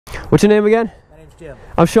What's your name again? My name's Jim.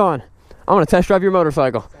 I'm Sean. I'm gonna test drive your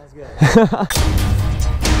motorcycle. Sounds good.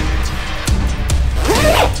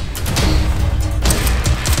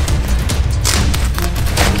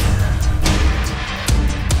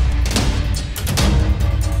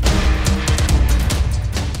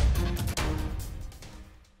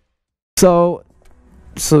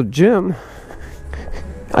 So Jim,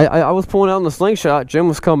 I was pulling out in the slingshot. Jim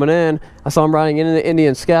was coming in. I saw him riding in the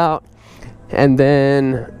Indian Scout, and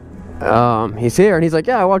then he's here and he's like,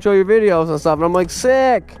 "Yeah, I watch all your videos and stuff." And I'm like,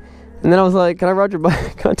 "Sick!" And then I was like, "Can I ride your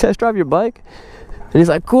bike? Can I test drive your bike?" And he's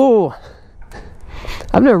like, "Cool."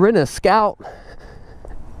 I've never ridden a Scout.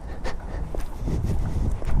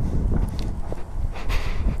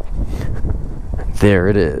 There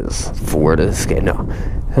it is. Ford Escape. No,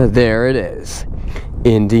 there it is.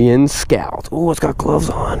 Indian Scout. Oh, it's got gloves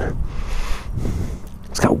on.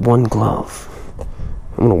 It's got one glove.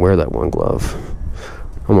 I'm gonna wear that one glove.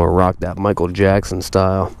 I'm gonna rock that Michael Jackson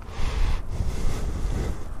style.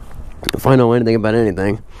 If I know anything about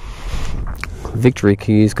anything, victory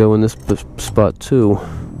keys go in this spot too.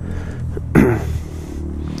 So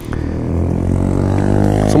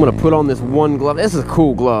I'm gonna put on this one glove. This is a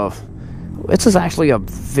cool glove. This is actually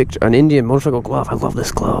an Indian motorcycle glove. I love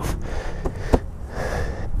this glove.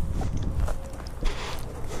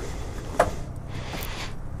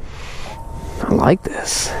 I like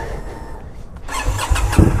this.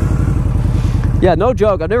 Yeah, no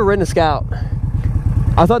joke. I've never ridden a Scout.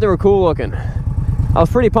 I thought they were cool looking. I was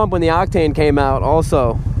pretty pumped when the Octane came out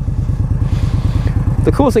also.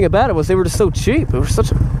 The coolest thing about it was they were just so cheap. It was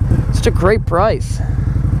such a great price.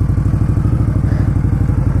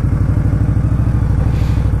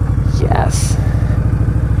 Yes.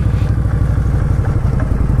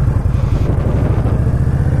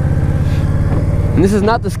 And this is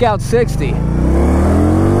not the Scout 60.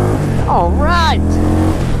 All right.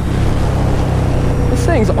 This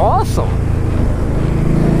thing's awesome.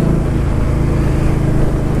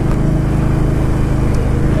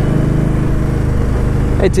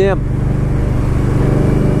 Hey, Tim.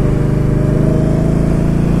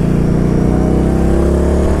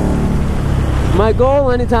 My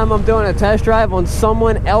goal anytime I'm doing a test drive on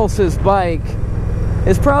someone else's bike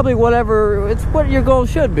is probably whatever, it's what your goal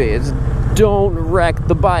should be. It's don't wreck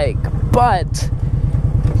the bike. But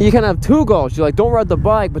you can have two goals. You're like, don't ride the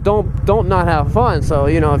bike, but don't not have fun. So,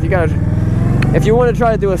 you know, if you want to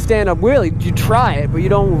try to do a stand-up wheelie, you try it, but you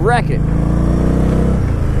don't wreck it.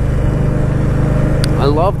 I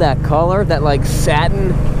love that color, that like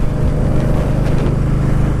satin.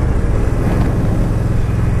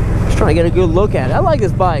 Just trying to get a good look at it. I like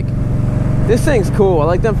this bike. This thing's cool. I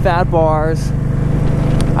like them fat bars.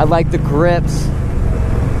 I like the grips.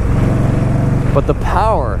 But the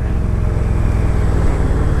power.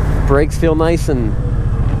 Brakes feel nice and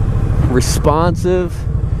responsive.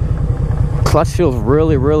 Clutch feels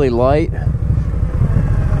really, really light.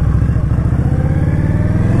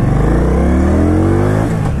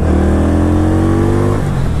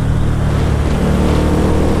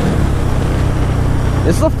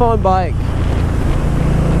 This is a fun bike.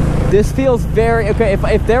 This feels very, okay,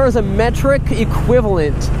 if there was a metric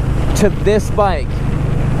equivalent to this bike,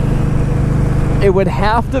 it would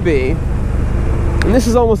have to be, and this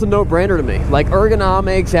is almost a no-brainer to me, like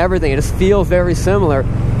ergonomics, everything, it just feels very similar.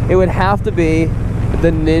 It would have to be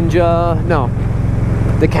the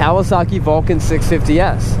Kawasaki Vulcan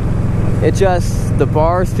 650S. It just, the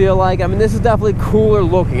bars feel like, I mean, this is definitely cooler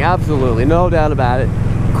looking, absolutely, no doubt about it.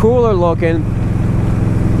 Cooler looking,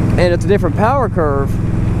 and it's a different power curve.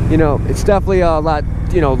 You know, it's definitely a lot,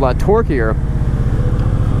 you know, a lot torquier.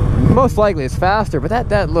 Most likely it's faster, but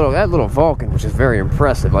that little Vulcan, which is very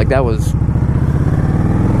impressive, like that was.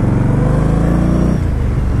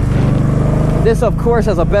 This, of course,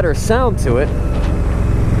 has a better sound to it,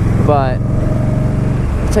 but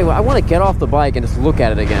I'll tell you what, I want to get off the bike and just look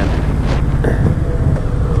at it again.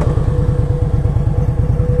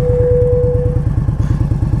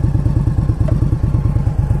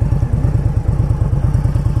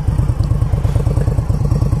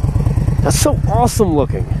 That's so awesome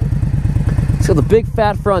looking. It's got the big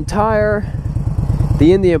fat front tire,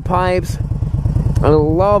 the Indian pipes. I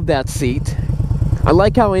love that seat. I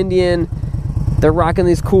like how Indian, they're rocking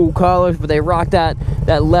these cool colors, but they rock that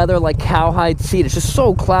leather like cowhide seat. It's just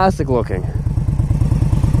so classic looking.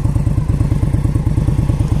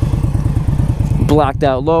 Blacked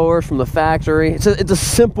out lowers from the factory. It's a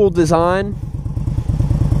simple design.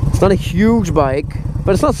 It's not a huge bike,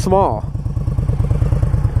 but it's not small.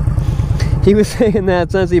 He was saying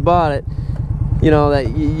that since he bought it, you know,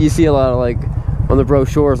 that you see a lot of, like, on the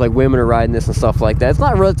brochures, like, women are riding this and stuff like that. It's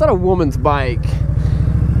not a woman's bike.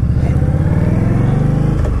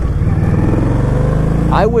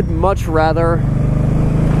 I would much rather,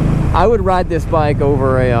 I would ride this bike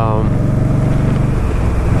over a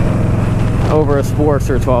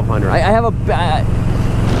Sportster 1200. I have a,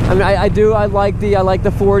 I mean, I like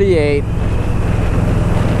the 48,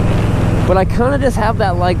 but I kind of just have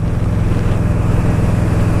that, like,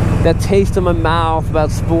 that taste in my mouth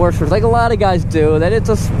about Sportsters, like a lot of guys do, that it's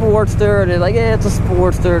a Sportster, and they're like, yeah, it's a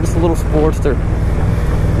Sportster, just a little Sportster.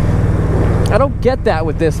 I don't get that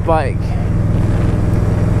with this bike.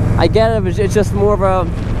 I get it, it's just more of a,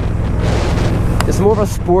 it's more of a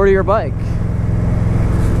sportier bike.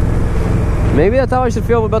 Maybe that's how I should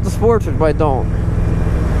feel about the Sportsters, but I don't.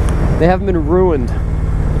 They haven't been ruined.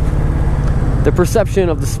 The perception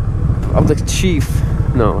of the Chief,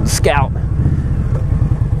 no, the Scout.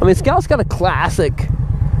 I mean, Scout's got a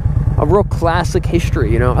real classic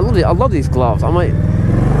history, you know. I love these gloves. I'm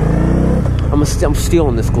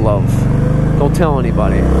stealing this glove. Don't tell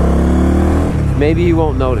anybody. Maybe you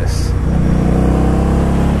won't notice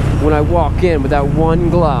when I walk in with that one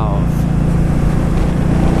glove.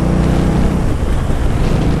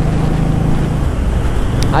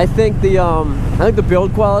 I think the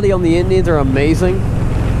build quality on the Indians are amazing.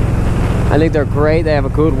 I think they're great. They have a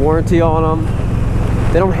good warranty on them.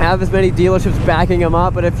 They don't have as many dealerships backing them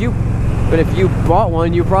up, but if you bought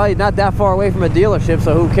one, you're probably not that far away from a dealership,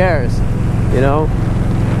 so who cares, you know?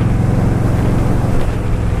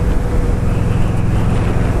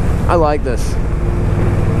 I like this.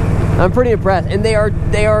 I'm pretty impressed, and they're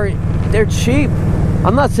cheap.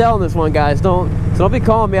 I'm not selling this one, guys. Don't be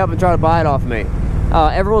calling me up and try to buy it off me.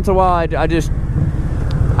 Every once in a while, I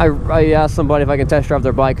ask somebody if I can test drive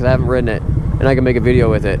their bike because I haven't ridden it, and I can make a video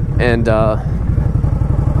with it. And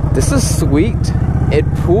this is sweet. It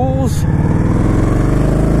pulls.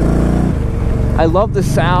 I love the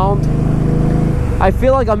sound. I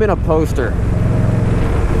feel like I'm in a poster.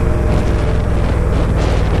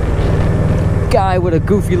 Guy with a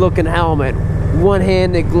goofy looking helmet,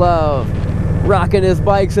 one-handed glove, rocking his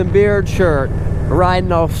bikes and beard shirt,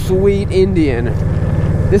 riding a sweet Indian.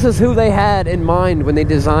 This is who they had in mind when they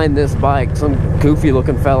designed this bike. Some goofy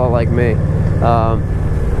looking fella like me.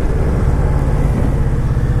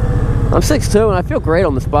 I'm 6'2" and I feel great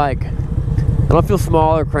on this bike. I don't feel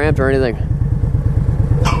small or cramped or anything.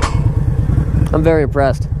 I'm very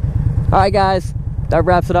impressed. Alright guys, that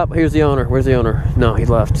wraps it up. Here's the owner. Where's the owner? No, he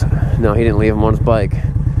left. No, he didn't leave him on his bike.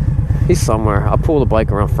 He's somewhere. I'll pull the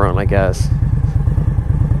bike around front, I guess.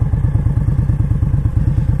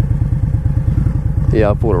 Yeah,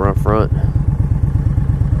 I'll pull it around front.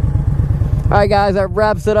 Alright guys, that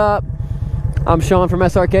wraps it up. I'm Sean from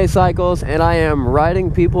Srkcycles, and I am riding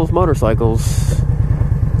people's motorcycles,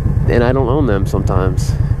 and I don't own them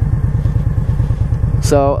sometimes.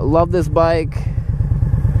 So, love this bike.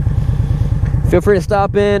 Feel free to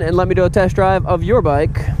stop in and let me do a test drive of your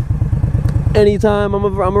bike anytime I'm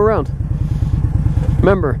around.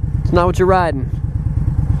 Remember, it's not what you're riding,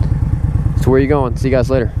 it's where you're going. See you guys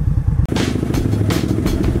later.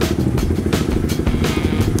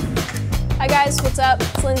 Hi guys, what's up?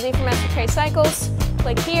 It's Lindsay from Srkcycles.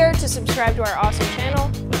 Click here to subscribe to our awesome channel.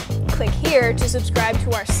 Click here to subscribe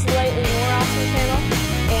to our slightly more awesome channel.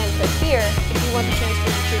 And click here if you want the chance to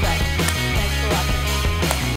choose your bike.